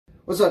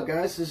What's up,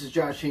 guys? This is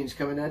Josh Haynes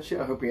coming at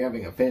you. I hope you're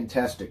having a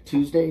fantastic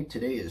Tuesday.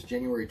 Today is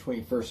January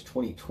 21st,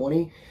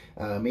 2020.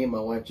 Me and my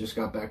wife just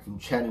got back from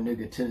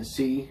Chattanooga,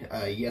 Tennessee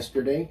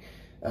yesterday.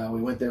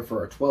 We went there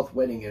for our 12th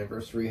wedding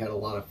anniversary, had a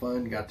lot of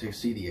fun, got to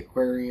see the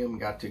aquarium,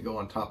 got to go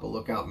on top of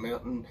Lookout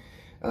Mountain.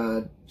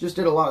 Just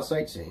did a lot of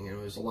sightseeing, and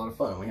it was a lot of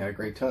fun. We had a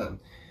great time.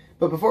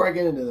 But before I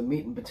get into the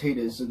meat and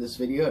potatoes of this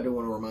video, I do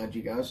want to remind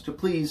you guys to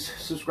please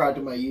subscribe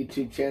to my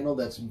YouTube channel.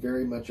 That's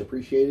very much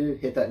appreciated.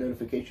 Hit that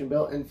notification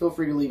bell, and feel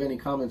free to leave any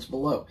comments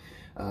below.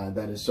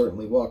 That is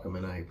certainly welcome,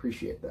 and I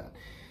appreciate that.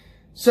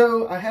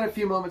 So I had a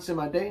few moments in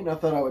my day, and I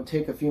thought I would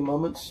take a few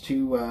moments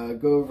to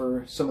go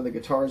over some of the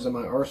guitars in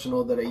my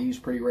arsenal that I use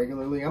pretty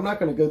regularly. I'm not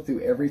going to go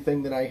through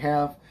everything that I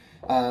have.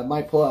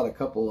 Might pull out a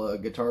couple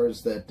of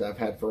guitars that I've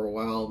had for a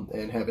while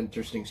and have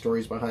interesting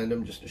stories behind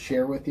them just to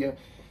share with you.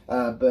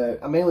 But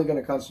I'm mainly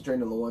going to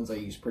concentrate on the ones I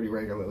use pretty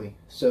regularly.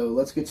 So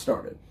let's get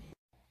started.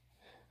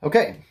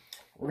 Okay,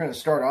 we're going to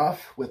start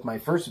off with my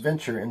first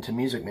venture into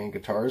Music Man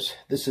guitars.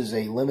 This is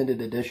a limited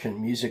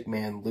edition Music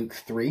Man Luke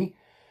 3,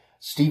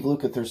 Steve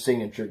Lukather's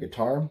signature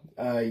guitar.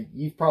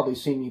 You've probably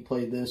seen me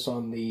play this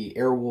on the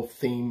Airwolf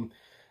theme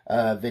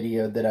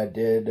video that I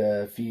did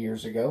a few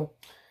years ago.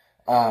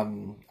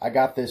 I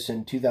got this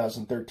in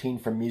 2013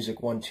 from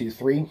Music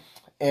 123,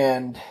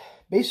 and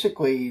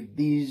basically,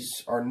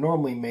 these are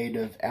normally made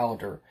of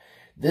alder.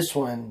 This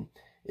one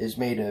is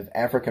made of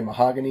African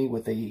mahogany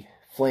with a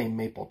flame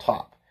maple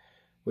top,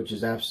 which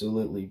is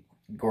absolutely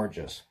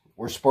gorgeous.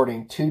 We're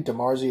sporting two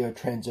DiMarzio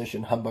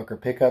Transition humbucker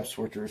pickups,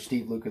 which are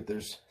Steve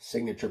Lukather's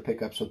signature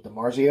pickups with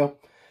DiMarzio.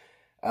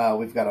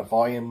 We've got a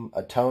volume,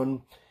 a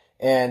tone,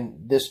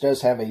 and this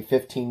does have a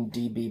 15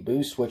 dB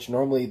boost, which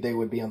normally they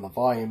would be on the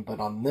volume, but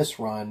on this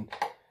run,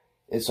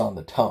 it's on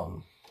the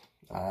tone.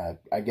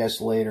 I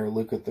guess later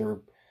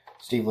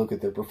Steve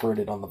Lukather preferred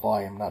it on the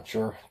volume, not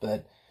sure,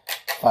 but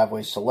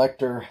 5-way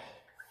selector,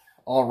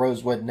 all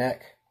rosewood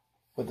neck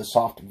with a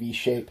soft V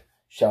shape,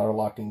 shower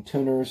locking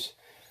tuners,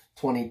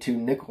 22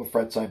 nickel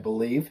frets, I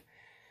believe.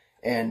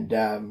 And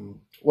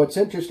what's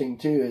interesting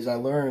too is I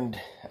learned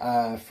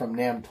from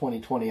NAMM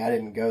 2020, I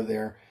didn't go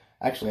there.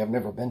 Actually, I've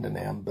never been to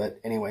NAMM, but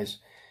anyways,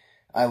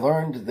 I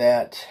learned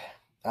that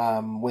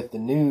with the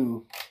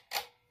new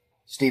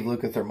Steve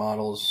Lukather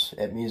models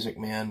at Music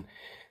Man,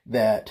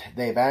 that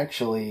they've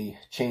actually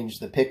changed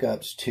the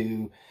pickups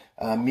to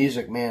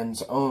Music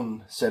Man's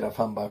own set of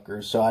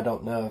humbuckers. So I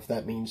don't know if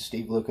that means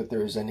Steve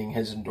Lukather is ending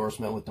his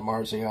endorsement with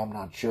DiMarzio. I'm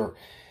not sure.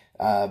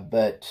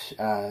 But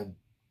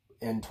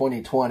in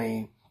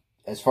 2020,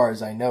 as far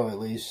as I know at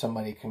least,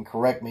 somebody can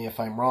correct me if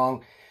I'm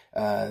wrong,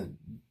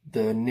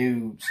 the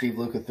new Steve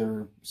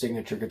Lukather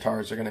signature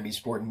guitars are going to be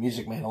sporting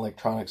Music Man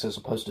electronics as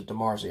opposed to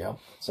DiMarzio.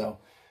 So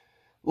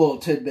little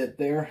tidbit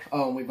there.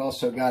 We've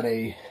also got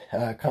a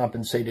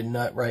compensated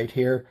nut right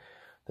here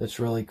that's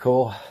really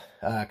cool.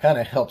 Kind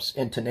of helps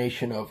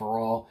intonation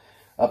overall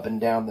up and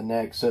down the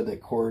neck so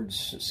that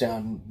chords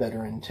sound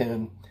better in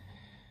tune.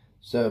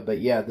 So, but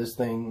yeah, this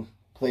thing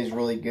plays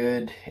really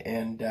good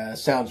and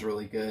sounds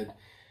really good.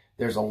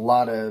 There's a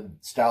lot of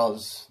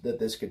styles that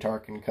this guitar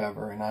can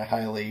cover, and I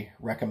highly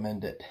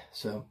recommend it.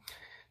 So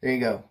there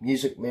you go.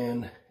 Music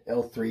Man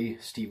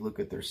L3 Steve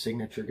Lukather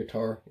signature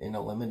guitar in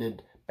a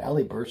limited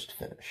Ballyburst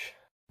finish.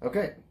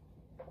 Okay,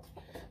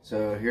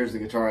 so here's the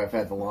guitar I've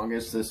had the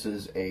longest. This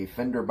is a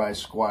Fender by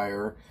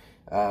Squier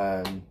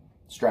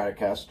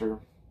Stratocaster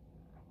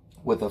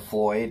with a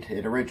Floyd.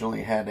 It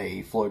originally had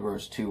a Floyd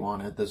Rose 2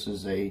 on it. This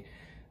is a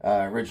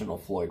original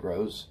Floyd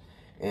Rose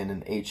in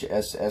an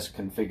HSS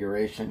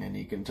configuration, and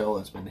you can tell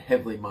it's been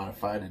heavily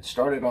modified. It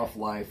started off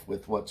life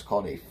with what's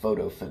called a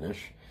photo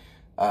finish,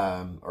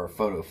 or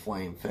photo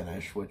flame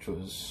finish, which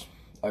was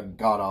a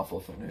god-awful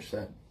finish.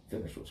 That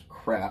finish was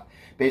crap.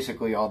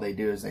 Basically, all they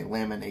do is they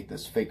laminate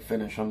this fake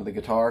finish onto the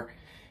guitar,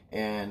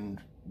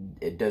 and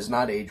it does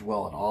not age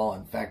well at all.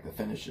 In fact, the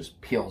finish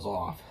just peels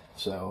off.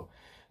 So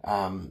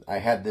I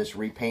had this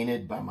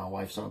repainted by my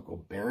wife's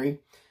Uncle Barry.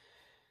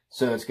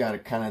 So it's got a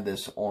kind of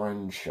this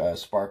orange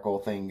sparkle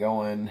thing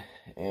going,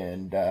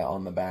 and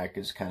on the back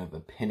is kind of a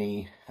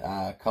penny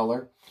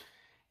color.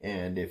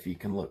 And if you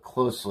can look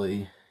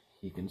closely,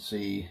 you can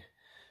see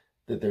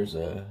that there's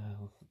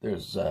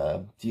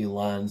a few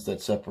lines that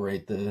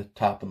separate the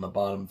top and the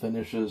bottom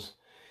finishes.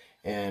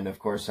 And of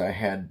course I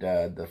had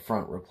the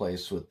front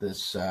replaced with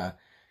this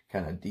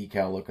kind of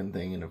decal looking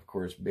thing, and of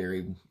course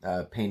Barry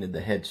painted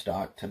the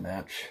headstock to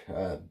match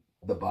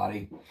the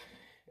body.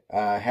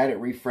 Had it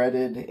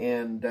refretted,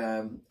 and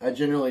I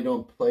generally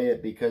don't play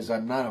it because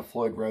I'm not a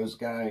Floyd Rose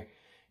guy,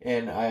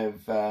 and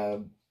I've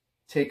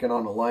taken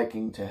on a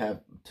liking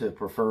to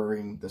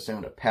preferring the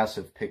sound of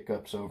passive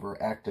pickups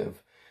over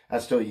active. I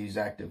still use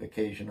active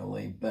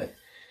occasionally,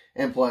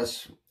 and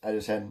plus, I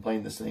just hadn't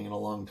played this thing in a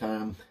long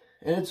time,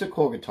 and it's a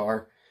cool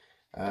guitar.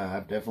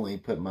 I've definitely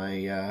put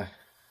my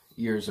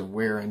years of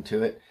wear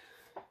into it.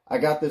 I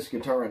got this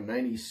guitar in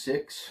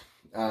 '96.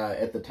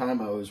 At the time,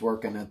 I was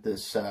working at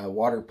this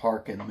water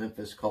park in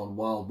Memphis called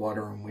Wild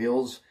Water and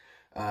Wheels.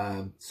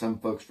 Some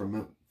folks from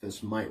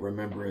Memphis might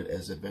remember it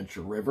as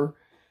Adventure River.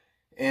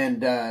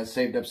 and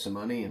saved up some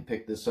money and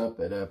picked this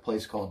up at a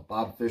place called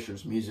Bob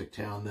Fisher's Music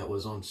Town that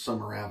was on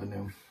Summer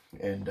Avenue,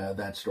 and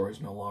that store is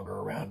no longer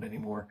around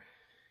anymore.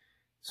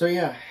 So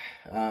yeah,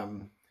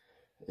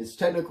 it's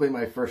technically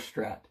my first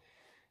Strat,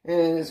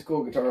 and it's a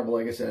cool guitar, but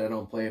like I said, I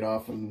don't play it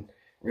often.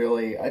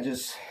 Really,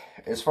 as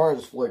far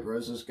as Floyd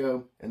Roses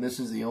go, and this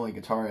is the only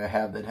guitar I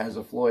have that has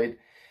a Floyd,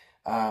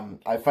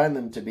 I find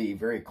them to be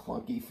very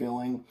clunky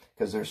feeling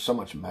because there's so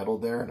much metal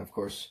there, and of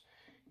course,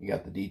 you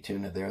got the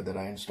detuner there that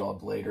I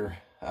installed later.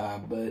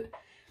 But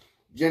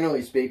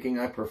generally speaking,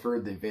 I prefer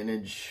the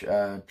vintage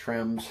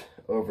trims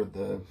over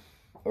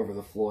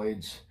the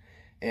Floyds.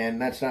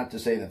 And that's not to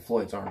say that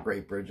Floyds aren't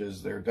great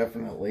bridges. They're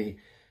definitely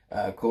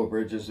cool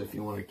bridges if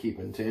you want to keep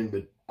in tune,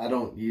 but I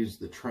don't use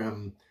the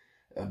trim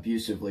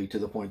abusively to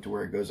the point to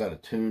where it goes out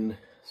of tune.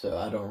 So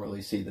I don't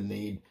really see the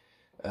need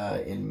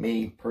in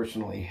me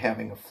personally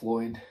having a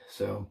Floyd.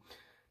 So,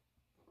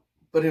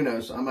 but who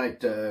knows? I might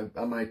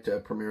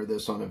premiere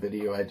this on a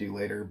video I do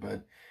later.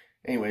 But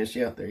anyways,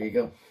 yeah, there you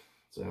go.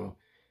 So,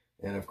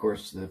 and of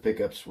course the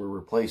pickups were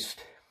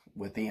replaced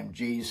with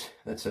EMGs.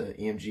 That's a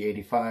EMG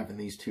 85, and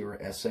these two are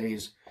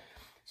SAs.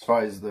 As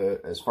far as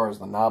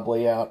the knob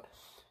layout,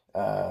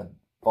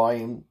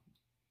 volume,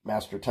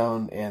 master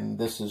tone, and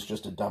this is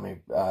just a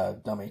dummy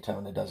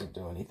tone. It doesn't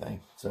do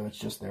anything, so it's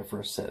just there for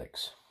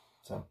aesthetics.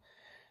 So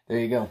there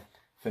you go,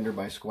 Fender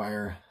by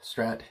Squier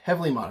Strat,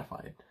 heavily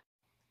modified.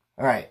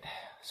 All right,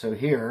 so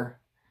here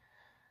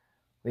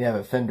we have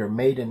a Fender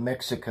made in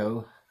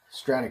Mexico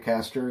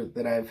Stratocaster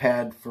that I've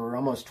had for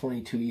almost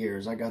 22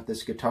 years. I got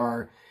this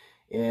guitar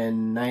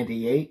in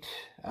 '98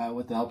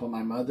 with the help of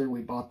my mother.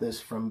 We bought this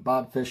from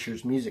Bob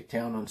Fisher's Music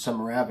Town on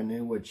Summer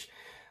Avenue, which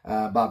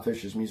Bob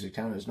Fisher's Music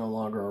Town is no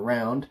longer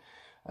around.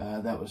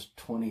 That was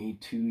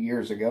 22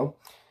 years ago.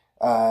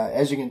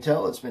 As you can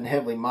tell, it's been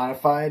heavily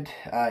modified.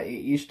 It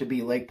used to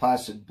be Lake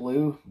Placid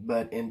blue,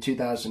 but in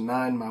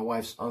 2009, my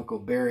wife's Uncle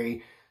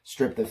Barry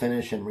stripped the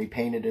finish and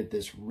repainted it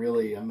this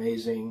really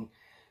amazing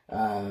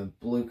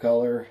blue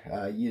color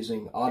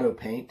using auto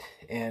paint.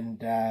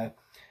 And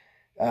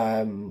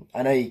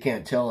I know you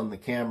can't tell in the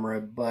camera,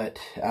 but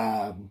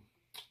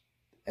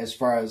as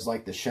far as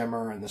like the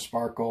shimmer and the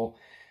sparkle,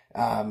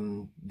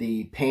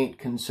 the paint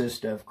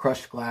consists of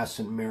crushed glass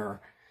and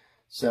mirror.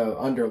 So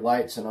under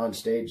lights and on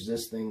stage,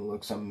 this thing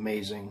looks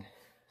amazing.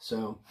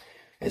 So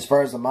as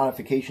far as the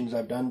modifications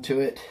I've done to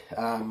it,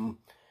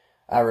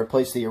 I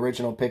replaced the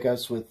original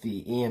pickups with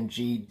the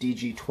EMG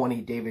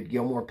DG20 David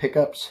Gilmour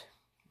pickups.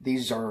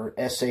 These are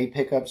SA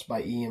pickups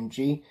by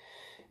EMG,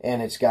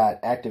 and it's got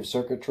active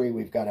circuitry.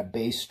 We've got a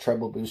bass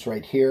treble boost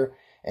right here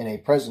and a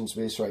presence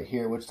boost right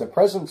here, which the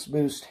presence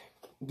boost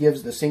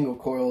gives the single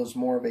coils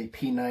more of a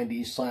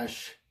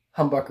P90 /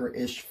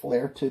 humbucker-ish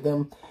flair to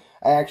them.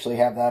 I actually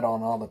have that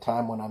on all the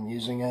time when I'm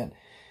using it,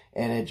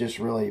 and it just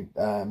really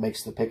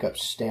makes the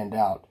pickups stand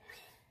out.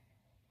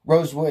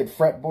 Rosewood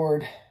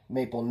fretboard,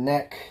 maple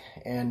neck,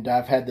 and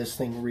I've had this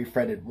thing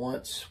refretted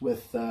once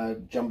with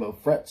jumbo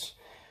frets.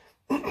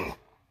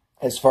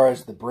 As far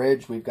as the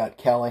bridge, we've got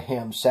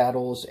Callahan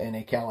saddles and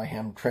a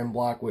Callahan trim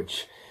block,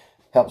 which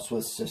helps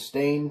with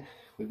sustain.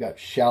 We've got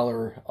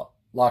Schaller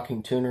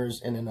locking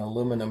tuners in an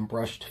aluminum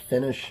brushed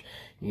finish.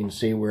 You can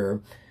see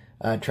where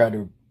I tried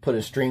to put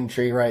a string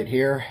tree right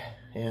here,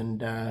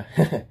 and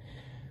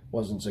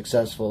wasn't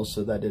successful,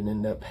 so that didn't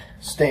end up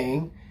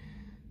staying.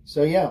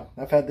 So yeah,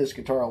 I've had this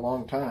guitar a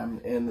long time,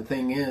 and the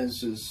thing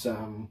is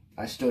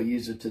I still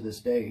use it to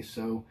this day.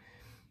 So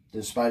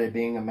despite it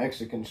being a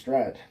Mexican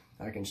Strat,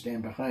 I can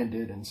stand behind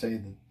it and say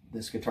that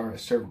this guitar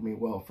has served me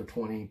well for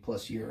 20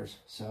 plus years.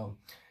 So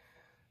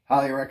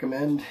highly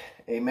recommend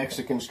a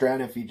Mexican Strat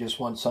if you just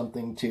want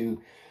something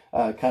to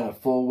kind of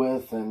fool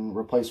with and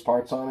replace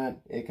parts on it.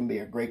 It can be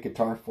a great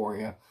guitar for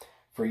you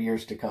for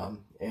years to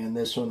come. And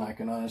this one, I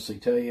can honestly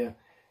tell you,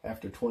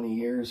 after 20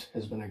 years,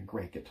 has been a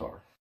great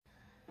guitar.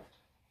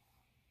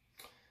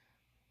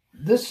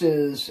 This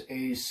is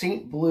a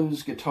St.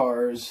 Blues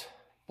Guitars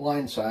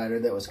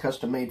blindsider that was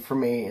custom made for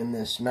me in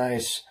this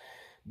nice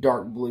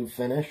dark blue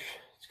finish.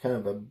 It's kind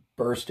of a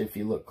burst if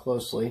you look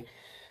closely.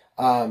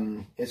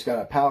 It's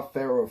got a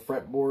Pal-Ferro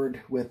fretboard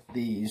with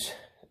these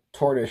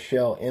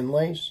tortoiseshell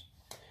inlays,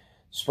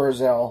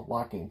 Spurzell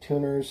locking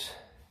tuners,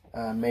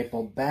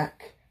 maple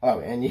back. Oh,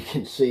 and you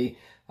can see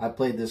I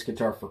played this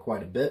guitar for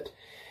quite a bit.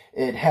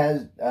 It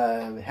has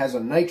a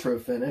nitro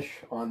finish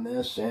on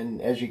this,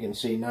 and as you can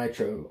see,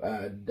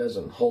 nitro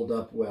doesn't hold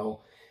up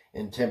well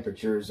in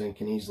temperatures and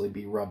can easily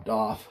be rubbed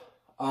off.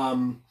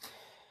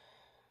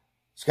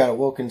 It's got a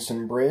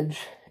Wilkinson bridge,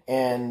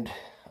 and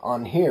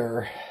on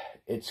here,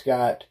 it's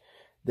got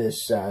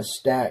this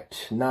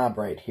stacked knob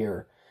right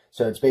here.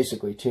 So it's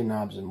basically two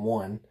knobs in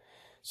one.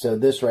 So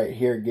this right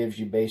here gives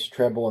you bass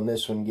treble, and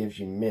this one gives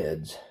you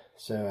mids.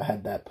 So I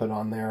had that put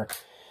on there.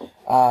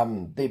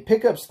 The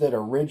pickups that I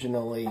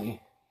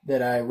originally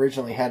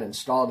had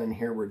installed in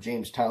here were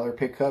James Tyler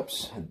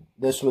pickups.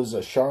 This was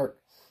a Shark,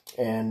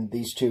 and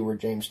these two were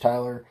James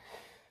Tyler.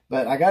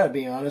 But I gotta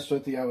be honest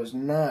with you, I was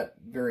not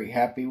very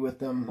happy with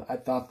them. I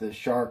thought the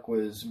Shark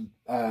was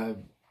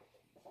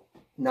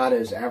not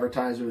as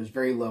advertised. It was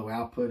very low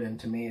output, and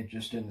to me it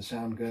just didn't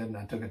sound good, and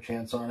I took a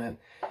chance on it.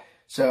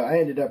 So I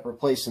ended up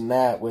replacing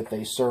that with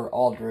a Sir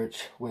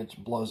Aldrich, which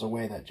blows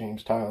away that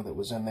James Tayo that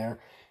was in there.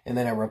 And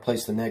then I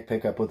replaced the neck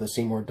pickup with a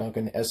Seymour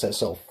Duncan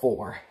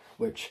SSL4,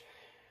 which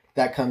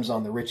that comes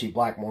on the Ritchie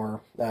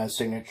Blackmore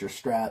signature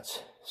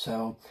Strats.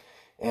 So,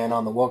 and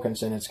on the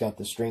Wilkinson, it's got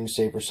the string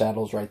saver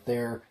saddles right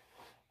there.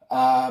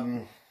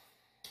 I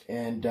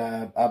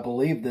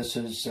believe this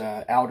is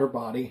outer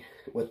body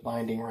with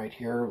binding right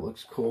here. It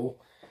looks cool.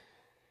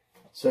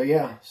 So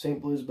yeah,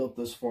 St. Blues built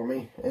this for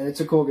me, and it's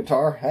a cool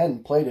guitar. I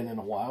hadn't played it in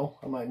a while.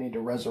 I might need to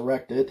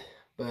resurrect it,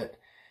 but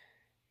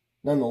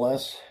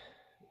nonetheless,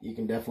 you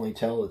can definitely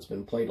tell it's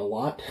been played a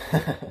lot.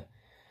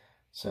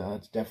 So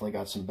it's definitely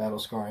got some battle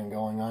scarring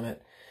going on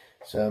it.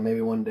 So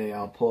maybe one day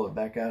I'll pull it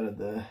back out of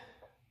the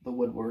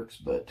woodworks,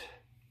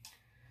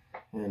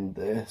 and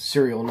the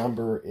serial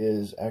number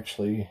is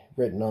actually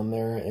written on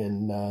there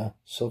in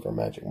silver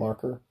magic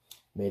marker,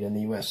 made in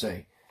the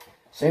USA.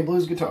 St.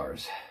 Blues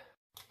guitars.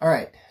 All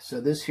right,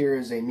 so this here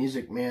is a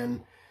Music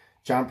Man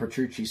John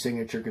Petrucci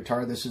signature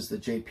guitar. This is the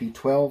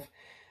JP12.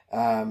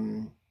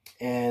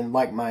 And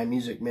like my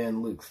Music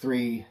Man Luke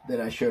 3 that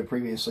I showed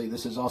previously,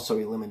 this is also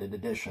a limited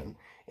edition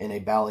in a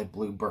Ballad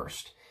Blue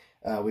Burst.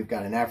 We've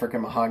got an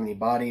African mahogany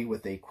body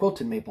with a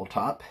quilted maple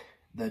top,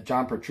 the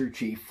John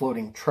Petrucci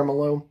floating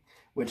tremolo,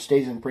 which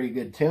stays in pretty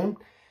good tune.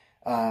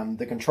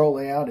 The control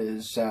layout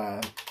is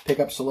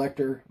pickup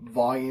selector,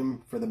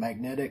 volume for the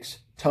magnetics,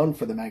 tone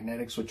for the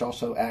magnetics, which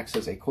also acts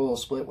as a coil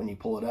split when you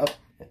pull it up.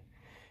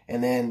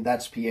 And then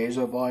that's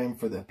piezo volume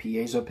for the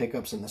piezo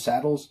pickups in the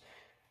saddles.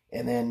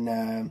 And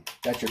then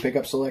that's your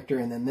pickup selector.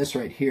 And then this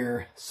right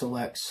here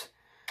selects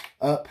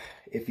up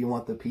if you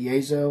want the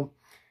piezo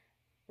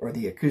or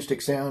the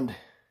acoustic sound.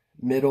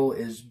 Middle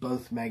is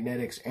both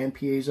magnetics and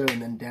piezo,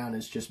 and then down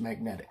is just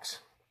magnetics.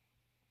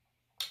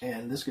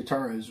 And this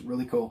guitar is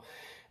really cool.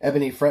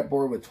 Ebony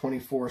fretboard with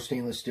 24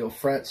 stainless steel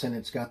frets, and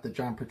it's got the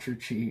John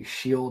Petrucci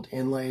shield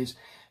inlays,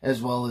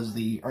 as well as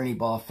the Ernie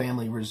Ball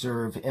Family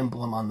Reserve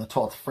emblem on the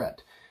 12th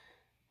fret.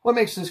 What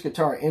makes this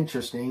guitar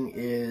interesting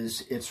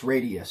is its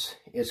radius.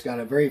 It's got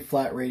a very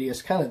flat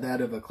radius, kind of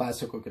that of a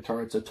classical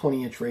guitar. It's a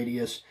 20-inch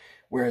radius,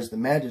 whereas the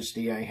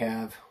Majesty I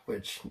have,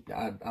 which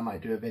I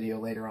might do a video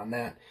later on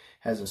that,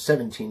 has a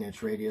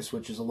 17-inch radius,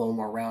 which is a little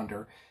more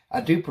rounder.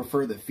 I do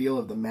prefer the feel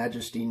of the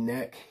Majesty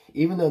neck,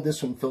 even though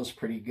this one feels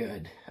pretty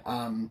good.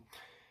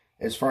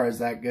 As far as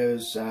that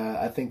goes,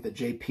 I think the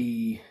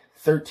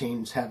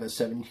JP13s have a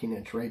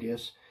 17-inch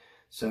radius.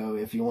 So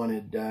if you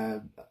wanted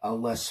a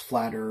less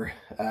flatter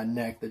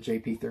neck, the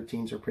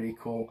JP13s are pretty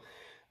cool.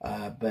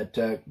 But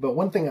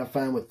one thing I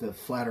find with the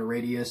flatter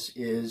radius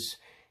is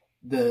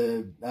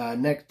the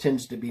neck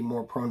tends to be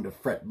more prone to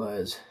fret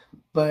buzz.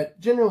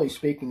 But generally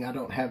speaking, I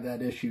don't have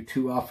that issue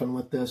too often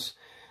with this.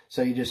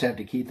 So you just have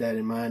to keep that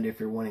in mind if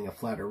you're wanting a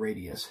flatter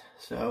radius.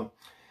 So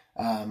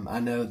I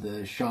know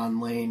the Sean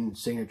Lane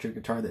signature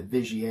guitar that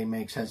Vigier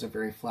makes has a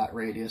very flat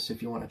radius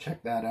if you want to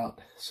check that out.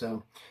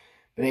 So,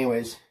 but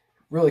anyways,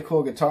 really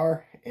cool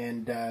guitar.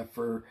 And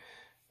for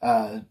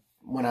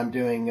when I'm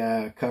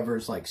doing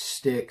covers like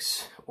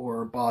Styx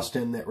or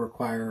Boston that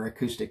require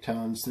acoustic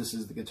tones, this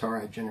is the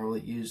guitar I generally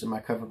use in my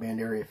cover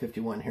band Area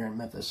 51 here in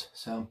Memphis.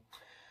 So,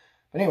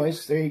 but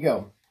anyways, there you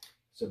go.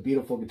 It's a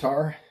beautiful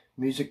guitar.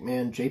 Music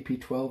Man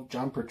JP12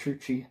 John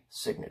Petrucci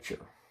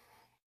signature.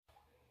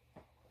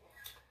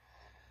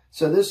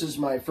 So this is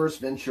my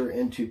first venture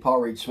into Paul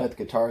Reed Smith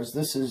guitars.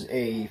 This is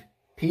a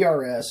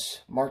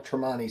PRS Mark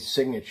Tremonti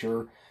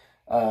signature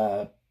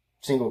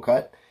single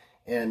cut.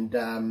 And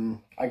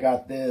I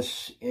got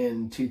this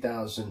in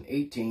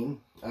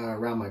 2018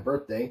 around my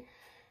birthday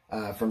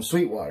from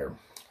Sweetwater.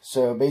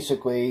 So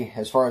basically,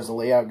 as far as the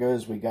layout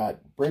goes, we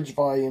got bridge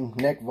volume,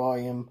 neck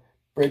volume,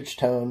 bridge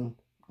tone,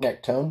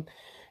 neck tone.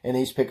 And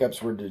these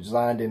pickups were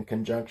designed in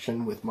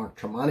conjunction with Mark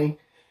Tremonti.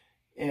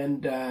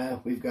 And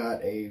we've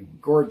got a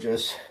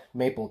gorgeous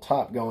maple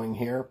top going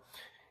here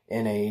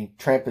in a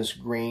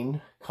Trampus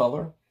green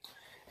color.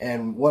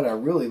 And what I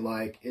really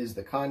like is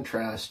the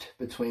contrast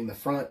between the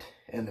front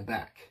and the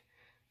back.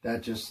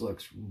 That just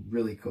looks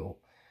really cool.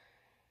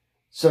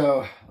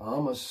 So I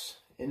almost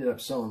ended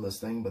up selling this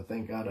thing, but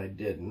thank God I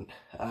didn't.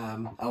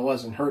 I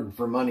wasn't hurting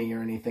for money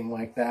or anything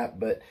like that,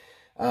 but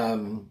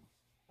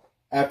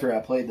after I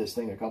played this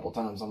thing a couple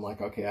times, I'm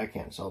like, okay, I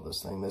can't sell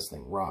this thing. This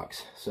thing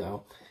rocks.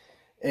 So,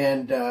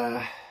 and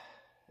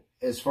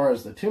as far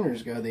as the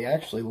tuners go, they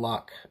actually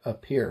lock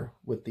up here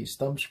with these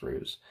thumb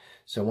screws.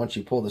 So once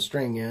you pull the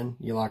string in,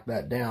 you lock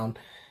that down,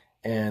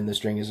 and the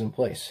string is in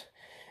place.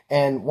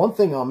 And one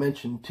thing I'll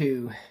mention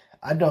too,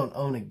 I don't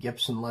own a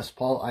Gibson Les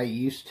Paul. I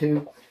used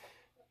to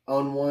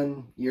own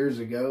one years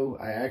ago.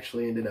 I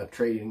actually ended up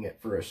trading it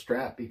for a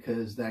Strat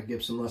because that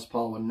Gibson Les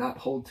Paul would not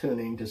hold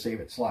tuning to save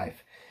its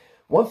life.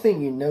 One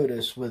thing you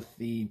notice with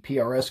the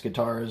PRS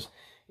guitars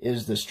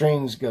is the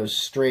strings go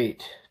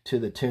straight to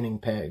the tuning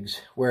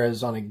pegs,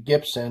 whereas on a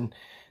Gibson,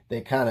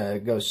 they kind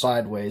of go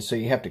sideways, so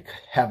you have to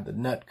have the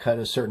nut cut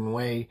a certain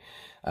way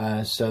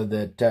so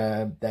that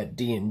that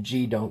D and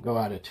G don't go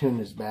out of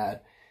tune as bad.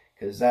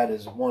 because that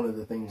is one of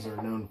the things they're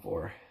known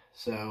for.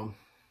 So,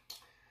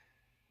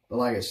 but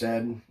like I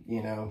said,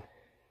 you know,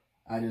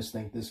 I just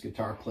think this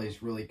guitar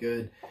plays really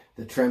good.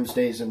 The trim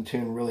stays in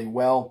tune really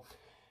well.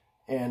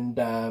 And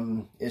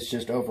it's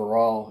just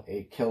overall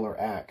a killer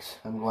axe.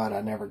 I'm glad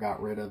I never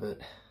got rid of it.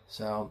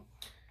 So,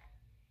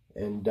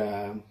 and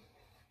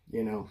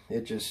you know,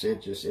 it's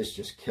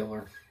just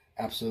killer.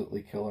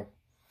 Absolutely killer.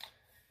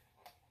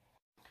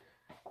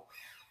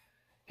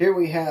 Here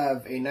we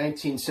have a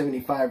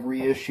 1975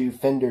 reissue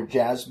Fender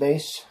Jazz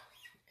Bass.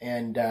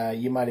 And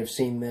you might have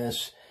seen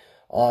this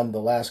on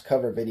the last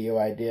cover video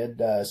I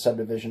did,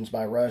 Subdivisions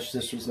by Rush.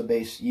 This was the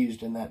bass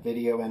used in that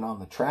video and on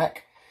the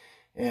track.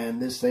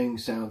 And this thing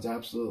sounds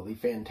absolutely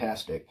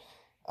fantastic.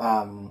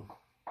 I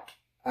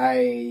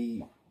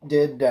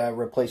did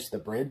replace the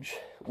bridge,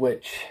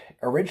 which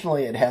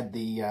originally it had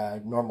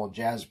the normal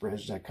jazz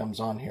bridge that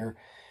comes on here.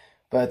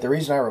 But the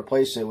reason I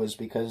replaced it was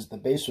because the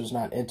bass was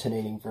not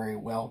intonating very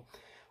well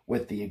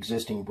with the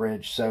existing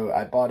bridge. So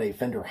I bought a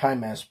Fender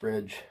Hi-Mast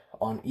bridge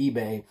on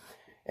eBay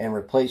and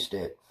replaced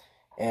it.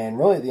 And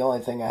really the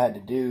only thing I had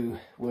to do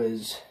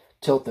was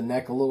tilt the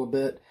neck a little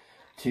bit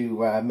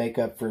to make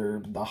up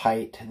for the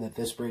height that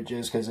this bridge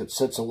is, because it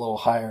sits a little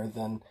higher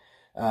than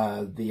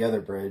the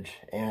other bridge,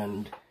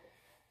 and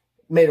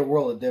made a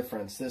world of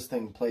difference. This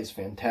thing plays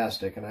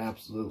fantastic, and I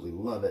absolutely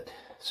love it.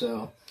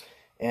 So,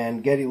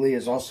 and Geddy Lee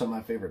is also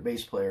my favorite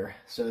bass player.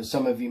 So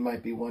some of you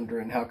might be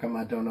wondering, how come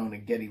I don't own a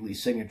Geddy Lee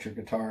signature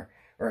guitar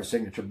or a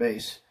signature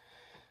bass?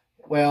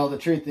 Well, the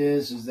truth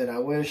is that I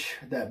wish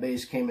that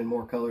bass came in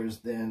more colors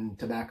than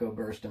Tobacco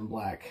Burst and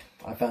Black.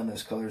 I found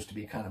those colors to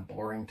be kind of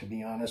boring, to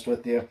be honest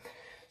with you.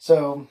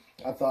 So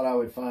I thought I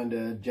would find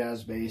a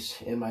jazz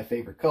bass in my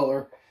favorite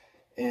color.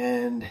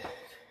 And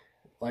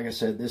like I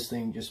said, this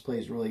thing just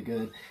plays really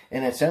good.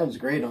 And it sounds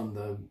great on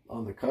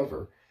the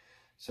cover.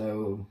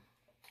 So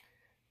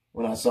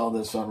when I saw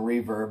this on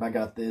Reverb, I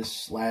got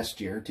this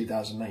last year,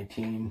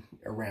 2019,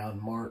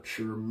 around March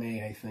or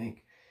May, I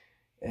think.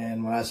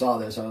 And when I saw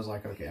this, I was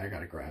like, okay, I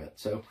gotta grab it.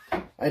 So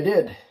I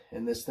did,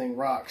 and this thing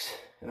rocks.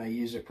 And I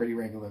use it pretty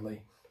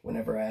regularly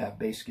whenever I have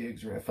bass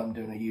gigs or if I'm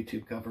doing a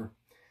YouTube cover.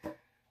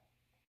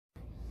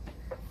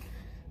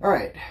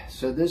 Alright,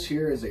 so this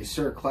here is a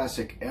Suhr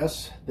Classic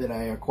S that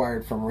I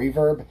acquired from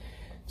Reverb.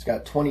 It's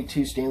got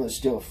 22 stainless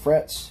steel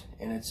frets,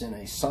 and it's in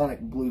a sonic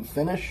blue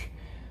finish.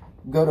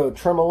 Goto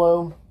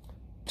tremolo,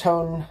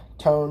 tone,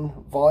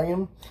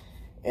 volume.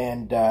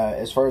 And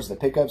as far as the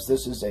pickups,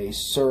 this is a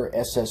Suhr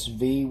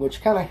SSV,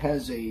 which kind of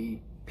has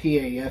a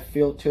PAF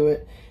feel to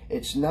it.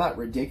 It's not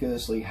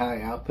ridiculously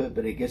high output,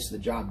 but it gets the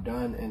job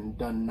done, and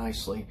done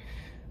nicely.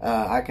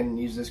 I can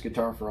use this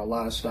guitar for a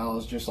lot of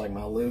styles, just like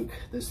my Luke.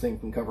 This thing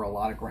can cover a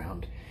lot of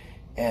ground.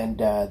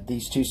 And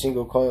these two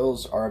single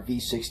coils are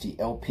V60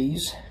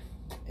 LPs.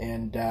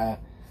 And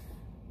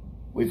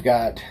we've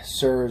got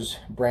Suhr's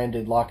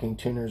branded locking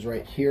tuners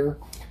right here.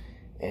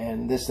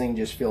 And this thing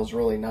just feels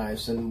really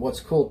nice. And what's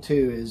cool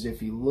too is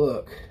if you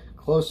look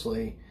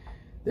closely,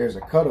 there's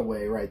a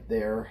cutaway right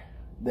there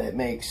that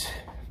makes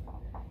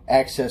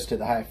access to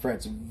the high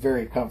frets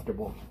very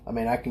comfortable. I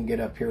mean, I can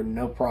get up here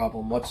no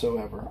problem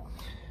whatsoever.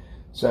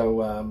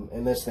 So,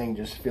 and this thing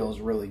just feels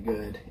really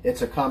good.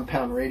 It's a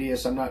compound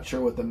radius. I'm not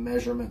sure what the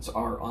measurements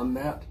are on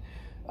that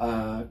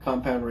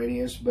compound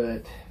radius,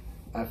 but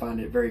I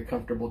find it very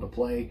comfortable to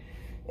play.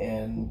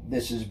 And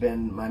this has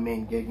been my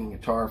main gigging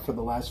guitar for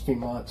the last few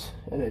months,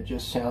 and it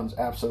just sounds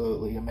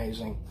absolutely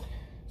amazing.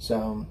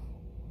 So,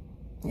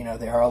 you know,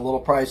 they are a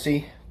little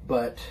pricey,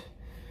 but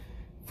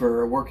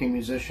for a working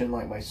musician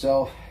like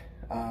myself,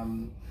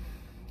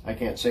 I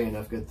can't say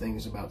enough good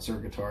things about Suhr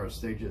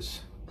guitars. They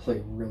just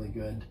play really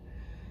good.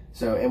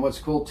 So, and what's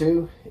cool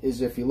too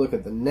is if you look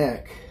at the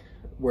neck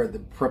where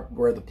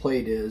the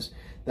plate is,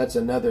 that's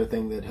another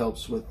thing that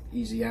helps with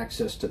easy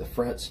access to the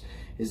frets,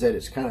 is that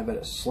it's kind of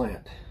at a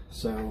slant.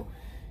 So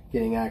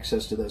getting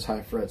access to those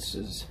high frets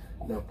is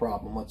no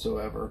problem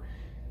whatsoever.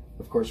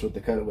 Of course, with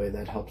the cutaway,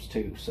 that helps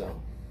too.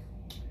 So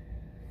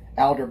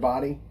outer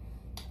body,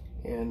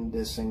 and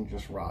this thing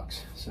just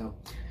rocks. So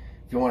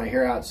if you want to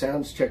hear how it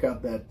sounds, check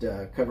out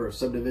that cover of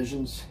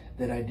Subdivisions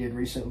that I did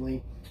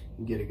recently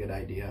and get a good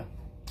idea.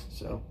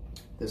 So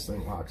this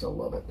thing rocks. I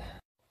love it.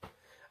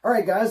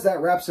 Alright guys,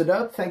 that wraps it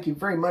up. Thank you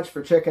very much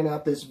for checking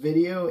out this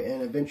video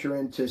and a venture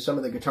into some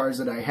of the guitars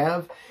that I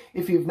have.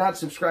 If you've not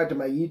subscribed to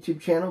my YouTube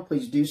channel,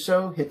 please do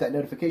so. Hit that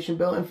notification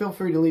bell and feel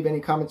free to leave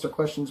any comments or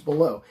questions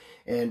below.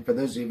 And for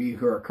those of you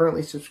who are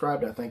currently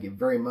subscribed, I thank you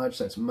very much.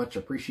 That's much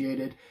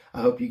appreciated.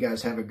 I hope you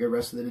guys have a good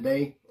rest of the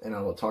day, and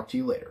I will talk to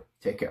you later.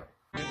 Take care.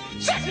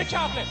 Shut your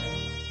chocolate!